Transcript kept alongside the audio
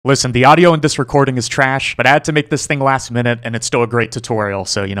Listen, the audio in this recording is trash, but I had to make this thing last minute, and it's still a great tutorial,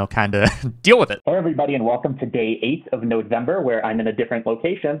 so, kind of deal with it. Hello, everybody, and welcome to day 8 of Nodevember, where I'm in a different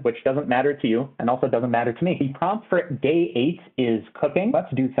location, which doesn't matter to you, and also doesn't matter to me. The prompt for day 8 is cooking.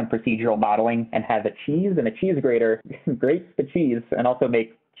 Let's do some procedural modeling and have a cheese and a cheese grater grate the cheese and also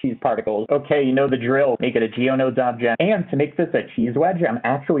make cheese particles. Okay, you know the drill. Make it a GeoNodes object. And to make this a cheese wedge, I'm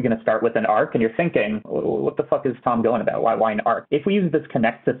actually going to start with an arc. And you're thinking, what the fuck is Tom going about? Why an arc? If we use this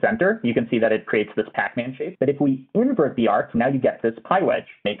connect to center, you can see that it creates this Pac-Man shape. But if we invert the arc, now you get this pie wedge.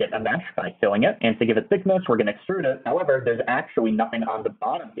 Make it a mesh by filling it. And to give it thickness, we're going to extrude it. However, there's actually nothing on the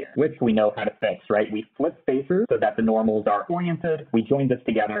bottom here, which we know how to fix, right? We flip faces so that the normals are oriented. We join this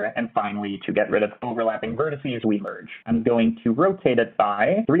together. And finally, to get rid of overlapping vertices, we merge. I'm going to rotate it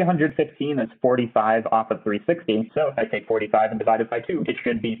by 315 is 45 off of 360. So if I take 45 and divide it by 2, it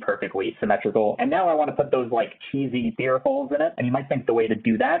should be perfectly symmetrical. And now I want to put those like cheesy sphere holes in it. And you might think the way to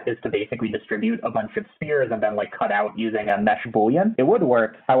do that is to basically distribute a bunch of spheres and then like cut out using a mesh boolean. It would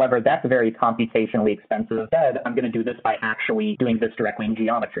work. However, that's very computationally expensive. Instead, I'm going to do this by actually doing this directly in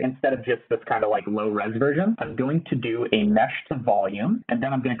geometry. Instead of just this kind of like low res version, I'm going to do a mesh to volume, and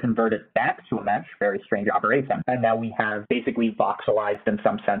then I'm going to convert it back to a mesh. Very strange operation. And now we have basically voxelized in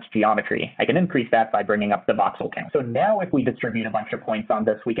some sense geometry. I can increase that by bringing up the voxel count. So now if we distribute a bunch of points on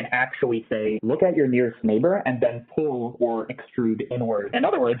this, we can actually say, look at your nearest neighbor and then pull or extrude inward. In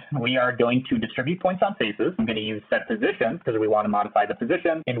other words, we are going to distribute points on faces. I'm going to use set position because we want to modify the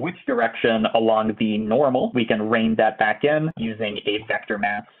position. In which direction along the normal, we can rein that back in using a vector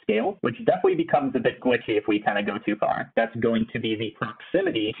math scale, which definitely becomes a bit glitchy if we kind of go too far. That's going to be the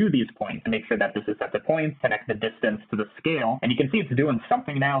proximity to these points to make sure that this is set to points, connect the distance to the scale. And you can see it's doing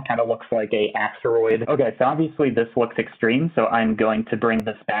something now, kind of looks like a asteroid. Okay, so obviously this looks extreme, so I'm going to bring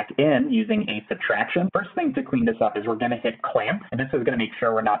this back in using a subtraction. First thing to clean this up is we're going to hit clamp, and this is going to make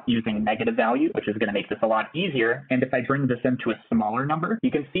sure we're not using negative value, which is going to make this a lot easier. And if I bring this into a smaller number,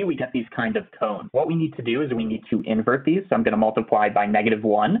 you can see we get these kind of cones. What we need to do is we need to invert these, so I'm going to multiply by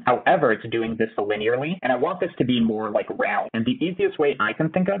 -1. However, it's doing this linearly, and I want this to be more like round. And the easiest way I can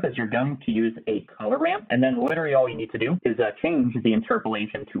think of is you're going to use a color ramp, and then literally all you need to do is change the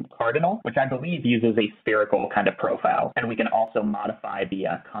interpolation to cardinal, which I believe uses a spherical kind of profile. And we can also modify the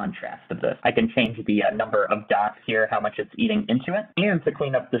contrast of this. I can change the number of dots here, how much it's eating into it. And to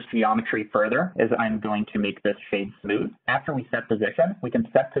clean up this geometry further is I'm going to make this shade smooth. After we set position, we can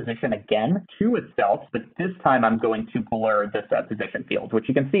set position again to itself, but this time I'm going to blur this position field, which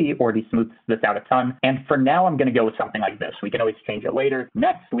you can see already smooths this out a ton. And for now, I'm going to go with something like this. We can always change it later.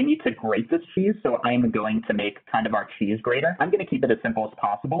 Next, we need to grate this cheese, so I'm going to make kind of our cheese grater. I'm going to keep it as simple as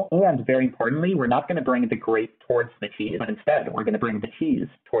possible. And very importantly, we're not going to bring the grate towards the cheese, but instead we're going to bring the cheese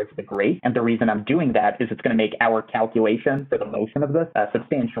towards the grate. And the reason I'm doing that is it's going to make our calculation for the motion of this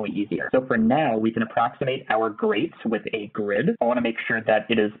substantially easier. So for now, we can approximate our grates with a grid. I want to make sure that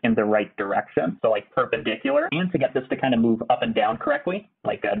it is in the right direction, so like perpendicular. And to get this to kind of move up and down correctly,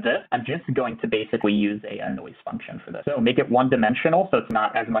 like this, I'm just going to basically use a noise function for this. So make it one-dimensional, so it's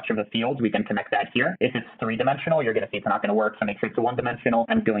not as much of a field. We can connect that here. If it's three-dimensional, you're going to see it's not going to work, so make sure it's a one-dimensional.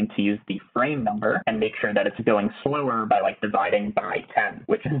 I'm going to use the frame number and make sure that it's going slower by like dividing by 10,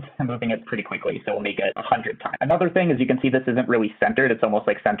 which is moving it pretty quickly. So we'll make it 100 times. Another thing is you can see this isn't really centered. It's almost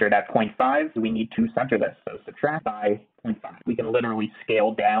like centered at 0.5. We need to center this. So subtract by 0.5. We can literally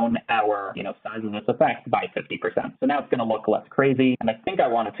scale down our, size of this effect by 50%. So now it's going to look less crazy. And I think I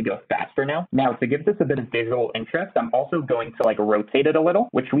want it to go faster now. Now, to give this a bit of visual interest, I'm also going to like rotate it a little,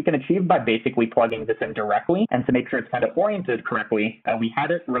 which we can achieve by basically plugging this in directly. And to make sure it's kind of oriented correctly, we had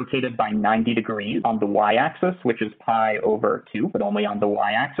it rotated by 90 degrees on the y-axis, which is pi over 2, but only on the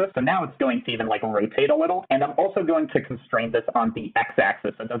y-axis. So now it's going to even like rotate a little. And I'm also going to constrain this on the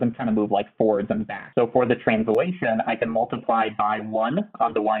x-axis, so it doesn't kind of move like forwards and back. So for the translation, I can multiply by 1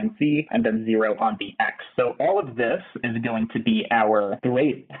 on the y and z, and then 0 on the x. So all of this is going to be our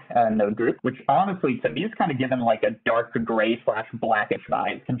grate node group, which honestly to me is kind of given like a dark gray / blackish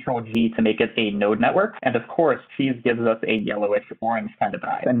vibe. Control G to make it a node network. And of course, cheese gives us a yellowish orange kind of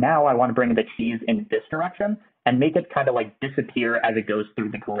vibe. And now I want to bring the cheese in this direction and make it kind of like disappear as it goes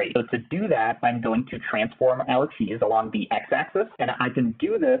through the grate. So to do that, I'm going to transform our cheese along the x-axis, and I can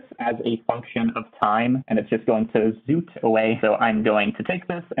do this as a function of time, and it's just going to zoot away. So I'm going to take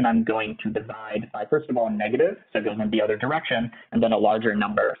this, and I'm going to divide by, first of all, negative, so it goes in the other direction, and then a larger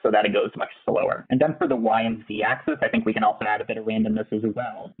number so that it goes much slower. And then for the y and z axis, I think we can also add a bit of randomness as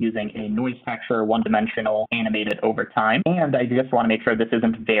well, using a noise texture, one-dimensional, animated over time. And I just want to make sure this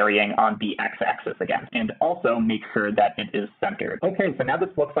isn't varying on the x-axis again. And also, also make sure that it is centered. Okay, so now this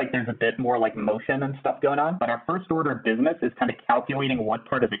looks like there's a bit more like motion and stuff going on, but our first order of business is kind of calculating what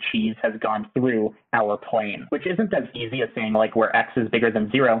part of the cheese has gone through our plane, which isn't as easy as saying like where x is bigger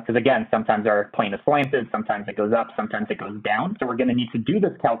than 0, because again, sometimes our plane is slanted, sometimes it goes up, sometimes it goes down. So we're going to need to do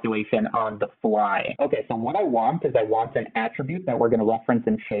this calculation on the fly. Okay, so what I want is I want an attribute that we're going to reference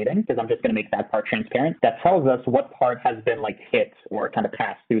in shading, because I'm just going to make that part transparent, that tells us what part has been like hit or kind of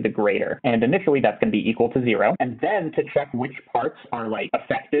passed through the grater. And initially that's going to be equal to 0. And then to check which parts are like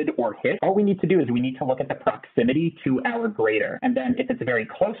affected or hit, all we need to do is we need to look at the proximity to our grater. And then if it's very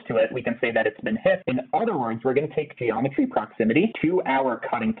close to it, we can say that it's been hit. In other words, we're going to take geometry proximity to our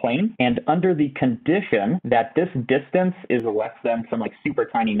cutting plane. And under the condition that this distance is less than some like super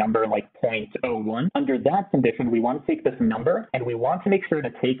tiny number like 0.01, under that condition, we want to take this number and we want to make sure to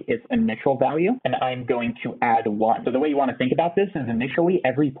take its initial value. And I'm going to add 1. So the way you want to think about this is initially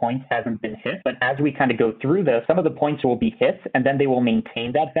every point hasn't been hit. But as we kind of go through this, some of the points will be hit and then they will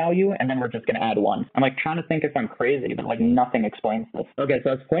maintain that value. And then we're just going to add 1. I'm like trying to think if I'm crazy, but like nothing explains this. Okay,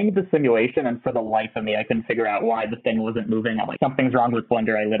 so I was playing the simulation and for the life of me, I couldn't figure out why the thing wasn't moving. I'm like, something's wrong with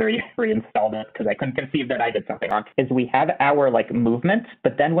Blender. I literally reinstalled it because I couldn't conceive that I did something wrong. Is we have our like movement,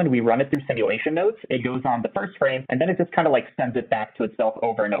 but then when we run it through simulation nodes, it goes on the first frame and then it just kind of like sends it back to itself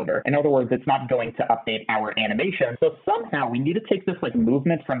over and over. In other words, it's not going to update our animation. So somehow we need to take this like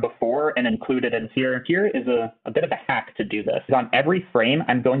movement from before and include it in here. Here is a bit of a hack to do this. On every frame,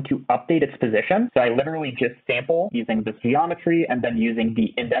 I'm going to update its position. So I literally just sample using this geometry and then using the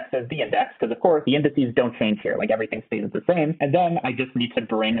index as the index, because of course the indices don't change here, like everything stays the same. And then I just need to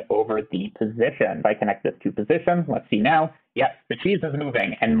bring over the position. If I connect this to position, let's see now. Yes, the cheese is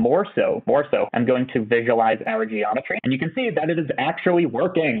moving, and more so, I'm going to visualize our geometry, and you can see that it is actually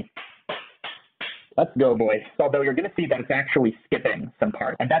working. Let's go, boys. Although you're going to see that it's actually skipping some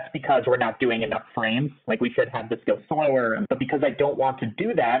parts. And that's because we're not doing enough frames. Like, we should have this go slower. But because I don't want to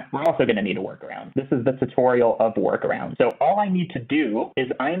do that, we're also going to need a workaround. This is the tutorial of workaround. So all I need to do is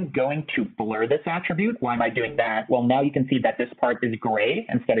I'm going to blur this attribute. Why am I doing that? Well, now you can see that this part is gray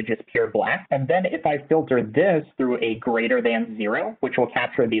instead of just pure black. And then if I filter this through a greater than 0, which will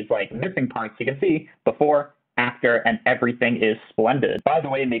capture these like missing parts, you can see before, after, and everything is splendid. By the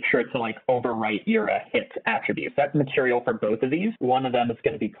way, make sure to like overwrite your hit attribute. Set material for both of these. One of them is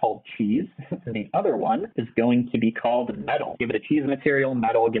going to be called cheese. And the other one is going to be called metal. Give it a cheese material,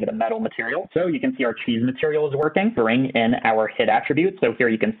 metal, give it a metal material. So you can see our cheese material is working. Bring in our hit attribute. So here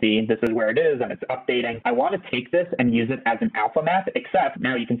you can see this is where it is and it's updating. I want to take this and use it as an alpha map, except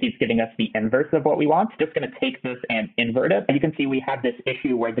now you can see it's giving us the inverse of what we want. Just going to take this and invert it. And you can see we have this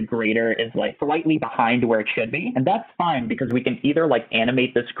issue where the grater is like slightly behind where it should be. And that's fine because we can either like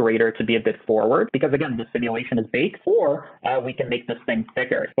animate this grater to be a bit forward because again, the simulation is baked, or we can make this thing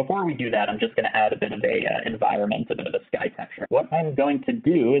thicker. Before we do that, I'm just going to add a bit of a environment, a bit of a sky texture. What I'm going to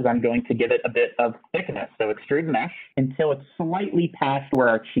do is I'm going to give it a bit of thickness. So extrude mesh until it's slightly past where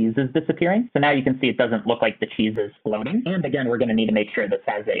our cheese is disappearing. So now you can see it doesn't look like the cheese is floating. And again, we're going to need to make sure this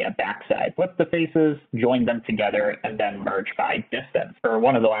has a backside. Flip the faces, join them together, and then merge by distance. Or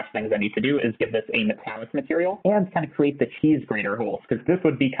one of the last things I need to do is give this a metallic material and kind of create the cheese grater holes, because this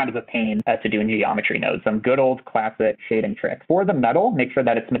would be kind of a pain to do in geometry nodes. Some good old classic shading tricks. For the metal, make sure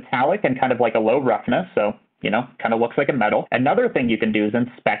that it's metallic and kind of like a low roughness. So kind of looks like a metal. Another thing you can do is in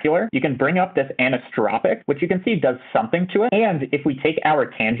specular, you can bring up this anisotropic, which you can see does something to it. And if we take our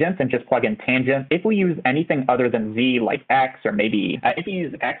tangent and just plug in tangent, if we use anything other than Z, like X, or maybe if you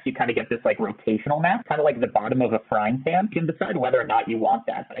use X, you kind of get this like rotational map, kind of like the bottom of a frying pan. You can decide whether or not you want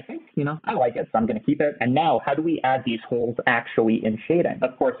that. But I think, I like it, so I'm going to keep it. And now, how do we add these holes actually in shading?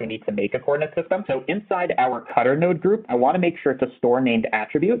 Of course, we need to make a coordinate system. So inside our cutter node group, I want to make sure to store named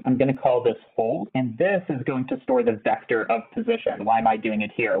attribute. I'm going to call this hold, and this is going to store the vector of position. Why am I doing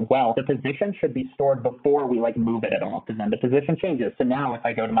it here? Well, the position should be stored before we like move it at all, because then the position changes. So now if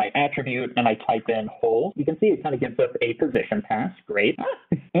I go to my attribute and I type in hold, you can see it kind of gives us a position pass. Great.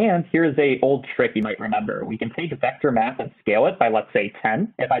 And here's a old trick you might remember. We can take vector map and scale it by, let's say,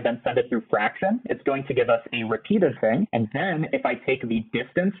 10. If I then send it through fraction, it's going to give us a repeated thing. And then if I take the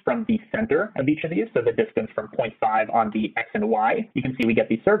distance from the center of each of these, so the distance from 0.5 on the X and Y, you can see we get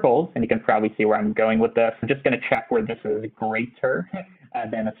these circles, and you can probably see where I'm going with this. I'm just going to check where this is greater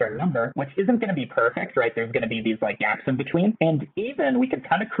than a certain number, which isn't going to be perfect, right? There's going to be these like gaps in between. And even we can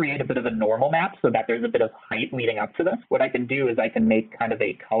kind of create a bit of a normal map so that there's a bit of height leading up to this. What I can do is I can make kind of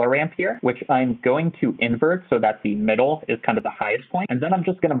a color ramp here, which I'm going to invert so that the middle is kind of the highest point. And then I'm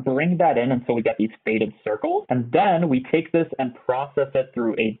just going to bring that in until we get these faded circles. And then we take this and process it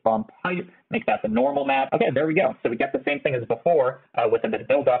through a bump height, make that the normal map. Okay, there we go. So we get the same thing as before with a bit of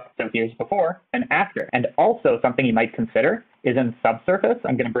buildup. So here's before and after. And also something you might consider is in subsurface.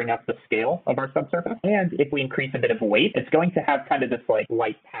 I'm going to bring up the scale of our subsurface. And if we increase a bit of weight, it's going to have kind of this like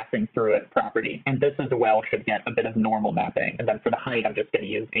light passing through it property. And this as well should get a bit of normal mapping. And then for the height, I'm just going to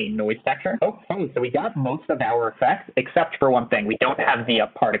use a noise texture. Okay, so we got most of our effects, except for one thing. We don't have the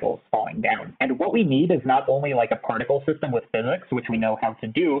particles falling down. And what we need is not only like a particle system with physics, which we know how to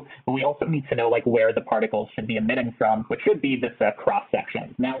do, but we also need to know like where the particles should be emitting from, which should be this cross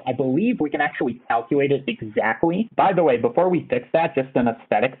section. Now, I believe we can actually calculate it exactly. By the way, before we fix that, just an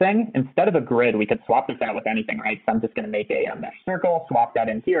aesthetic thing, instead of a grid, we could swap this out with anything, right? So I'm just going to make a mesh circle, swap that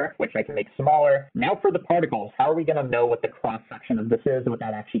in here, which I can make smaller. Now for the particles, how are we going to know what the cross section of this is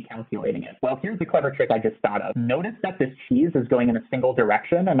without actually calculating it? Well, here's the clever trick I just thought of. Notice that this cheese is going in a single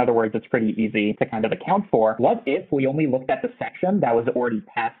direction. In other words, it's pretty easy to kind of account for. What if we only looked at the section that was already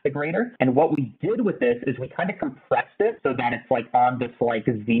past the grater? And what we did with this is we kind of compressed it so that it's like on this like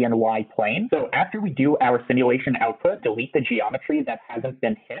Z and Y plane. So after we do our simulation output, delete the geometry that hasn't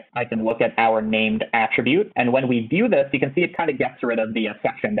been hit, I can look at our named attribute. And when we view this, you can see it kind of gets rid of the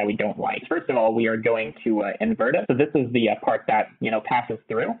section that we don't like. First of all, we are going to invert it. So this is the part that, passes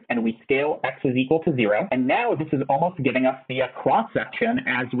through, and we scale X is equal to 0. And now this is almost giving us the cross section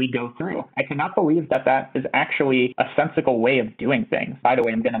as we go through. I cannot believe that that is actually a sensible way of doing things. By the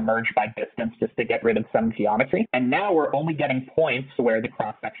way, I'm going to merge by distance just to get rid of some geometry. And now we're only getting points where the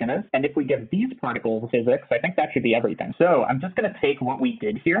cross section is. And if we give these particles physics, I think that should be everything. So I'm just going to take what we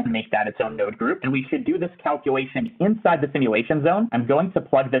did here and make that its own node group. And we should do this calculation inside the simulation zone. I'm going to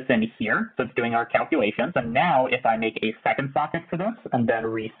plug this in here. So it's doing our calculations. And now if I make a second socket for this and then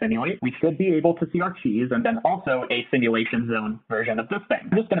re-simulate, we should be able to see our cheese and then also a simulation zone version of this thing.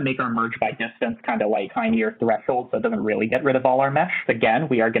 I'm just going to make our merge by distance kind of like tinier threshold so it doesn't really get rid of all our mesh. Again,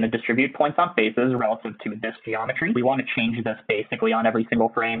 we are going to distribute points on faces relative to this geometry. We want to change this basically on every single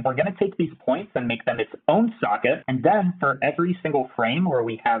frame. We're going to take these points and make them its own socket. And then for every single frame where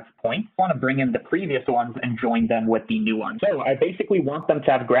we have points, I want to bring in the previous ones and join them with the new ones. So I basically want them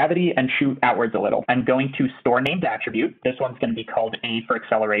to have gravity and shoot outwards a little. I'm going to store named attribute. This one's going to be called A for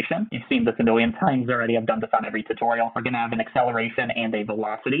acceleration. You've seen this a million times already. I've done this on every tutorial. We're going to have an acceleration and a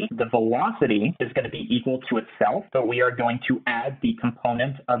velocity. The velocity is going to be equal to itself, but we are going to add the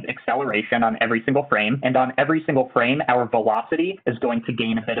component of acceleration on every single frame. And on every single frame, our velocity is going to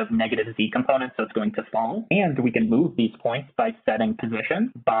gain a bit of negative Z component, so it's going to fall. And we can move these points by setting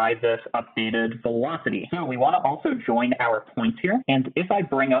position by this updated velocity. So we want to also join our points here. And if I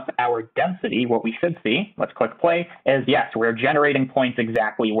bring up our density, what we should see, let's click play, is yes, we're generating points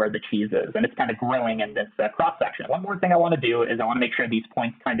exactly where the cheese is. And it's kind of growing in this cross section. One more thing I want to do is I want to make sure these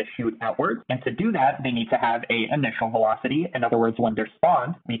points kind of shoot outwards. And to do that, they need to have a initial velocity. In other words, when they're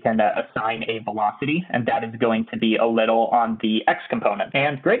spawned, we can assign a velocity, and that is going to be a little on the X component.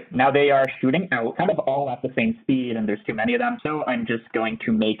 And great, now they are shooting out kind of all at the same speed, and there's too many of them. So I'm just going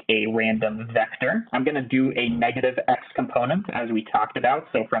to make a random vector. I'm going to do a negative X component as we talked about.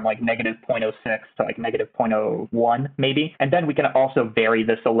 So from like negative 0.06 to like negative 0.01 maybe. And then we can also vary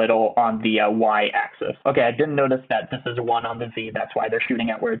this a little on the Y axis. Okay, I didn't notice that this is 1 on the Z. That's why they're shooting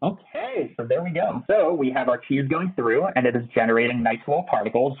outward. Okay, so there we go. So we have our cheese going through, and it is generating nice little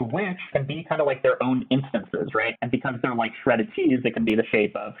particles, which can be kind of like their own instances, right? And because they're like shredded cheese, it can be the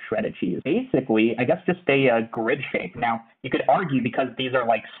shape of shredded cheese. Basically, I guess just a grid shape. Now, you could argue because these are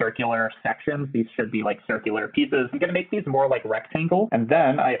like circular sections, these should be like circular pieces. I'm going to make these more like rectangles. And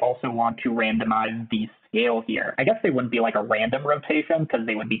then I also want to randomize these scale here. I guess they wouldn't be like a random rotation because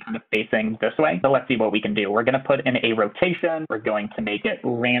they would be kind of facing this way. So let's see what we can do. We're going to put in a rotation. We're going to make it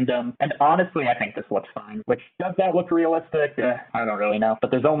random. And honestly, I think this looks fine. Which, does that look realistic? I don't really know.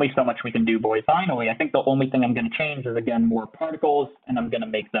 But there's only so much we can do, boys. Finally, I think the only thing I'm going to change is, again, more particles, and I'm going to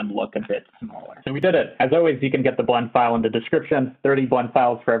make them look a bit smaller. So we did it. As always, you can get the blend file in the description. 30 blend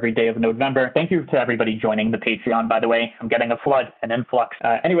files for every day of Nodevember. Thank you to everybody joining the Patreon, by the way. I'm getting a flood, an influx.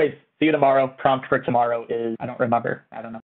 Anyways, see you tomorrow. Prompt for tomorrow is, I don't remember. I don't know.